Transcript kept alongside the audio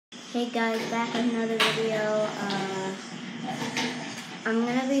Hey guys, back with another video. I'm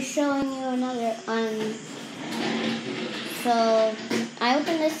gonna be showing you another so I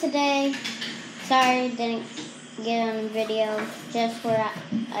opened this today. Sorry didn't get on the video. Just where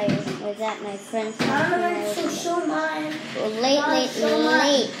I was at my friend's house.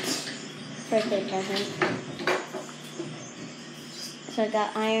 Late birthday present. So I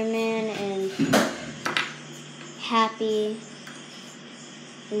got Iron Man and Happy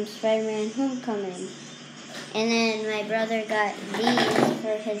from Spider-Man Homecoming. And then my brother got these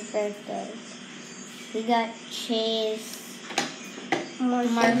for his birthday. He got Chase,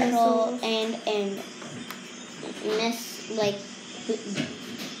 Marshall, and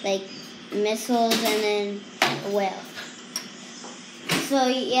missiles, and then a whale. So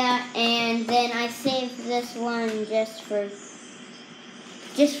yeah, and then I saved this one just for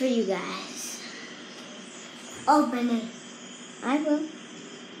you guys. Open it. I will.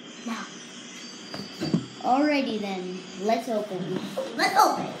 No. Alrighty then, let's open. Let's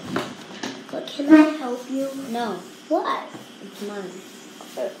open. But can I help you? No, What? it's mine.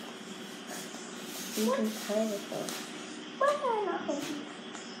 You can play with it. Why can I not help you?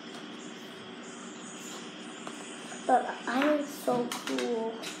 But Iron's so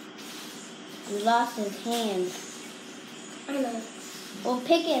cool. He lost his hand. I know. Well,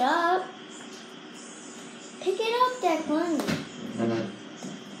 pick it up. Pick it up, Declan.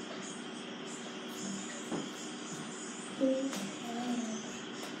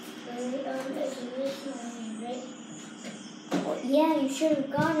 Well, yeah, you should have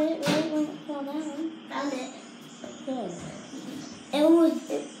got it right when it fell down. Found it. Good. It was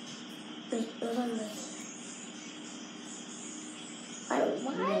on this. The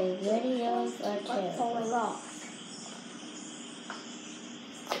videos are What's terrible. falling off?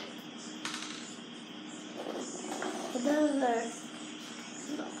 But those are.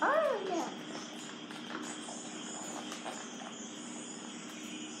 Oh, yeah.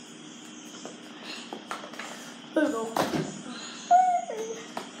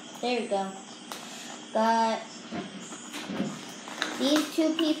 There you go. Got these two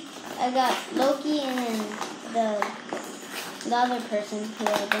people. I got Loki and then the other person who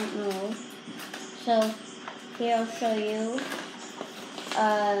I don't know. So here I'll show you.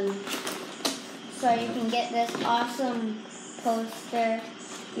 So you can get this awesome poster.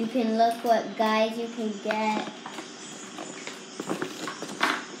 You can look what guys you can get.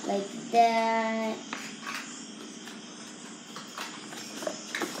 Like that.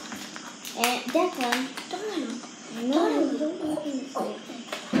 And Declan, don't open it.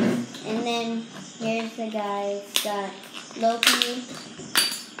 And then here's the guys. Got Loki,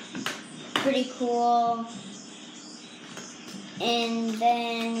 pretty cool. And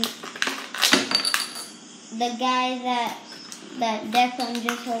then the guy that Declan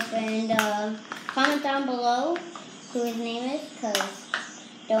just opened. Comment down below who his name is, cause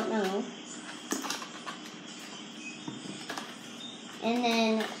don't know. And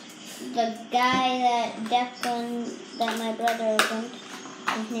then the guy that my brother opened,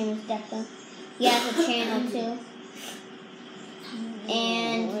 his name is Declan. He has a channel too.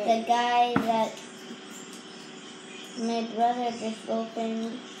 And the guy that my brother just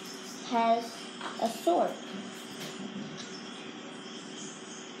opened has a sword.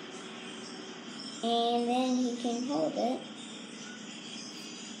 And then he can hold it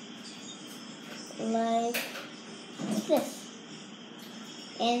like this.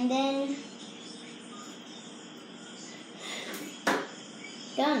 And then,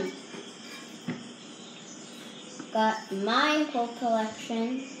 done. Got my whole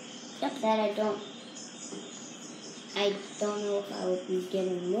collection. That I don't know if I will be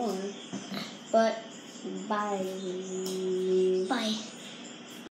getting more. But bye. Bye.